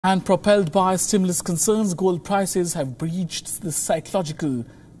And propelled by stimulus concerns, gold prices have breached the psychological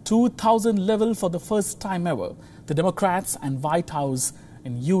 2,000 level for the first time ever. The Democrats and White House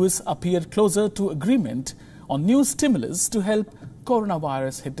in U.S. appeared closer to agreement on new stimulus to help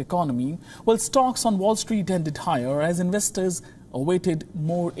coronavirus hit economy, while stocks on Wall Street ended higher as investors awaited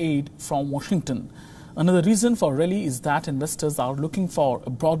more aid from Washington. Another reason for rally is that investors are looking for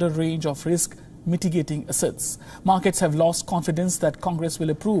a broader range of risk mitigating assets. Markets have lost confidence that Congress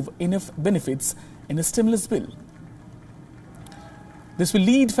will approve enough benefits in a stimulus bill. This will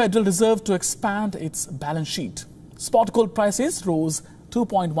lead Federal Reserve to expand its balance sheet. Spot gold prices rose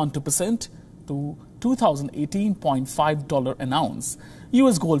 2.12% to $2,018.5 an ounce.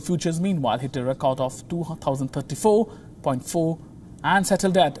 U.S. gold futures meanwhile hit a record of $2,034.4 and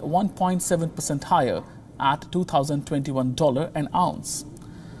settled at 1.7% higher at $2,021 an ounce.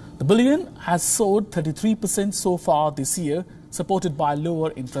 The bullion has soared 33% so far this year, supported by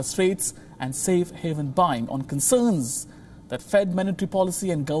lower interest rates and safe haven buying on concerns that Fed monetary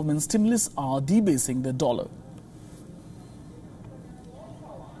policy and government stimulus are debasing the dollar.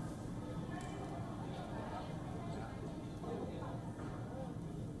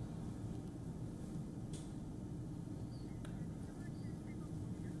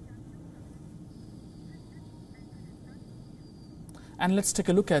 And let's take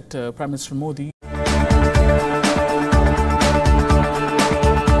a look at Prime Minister Modi.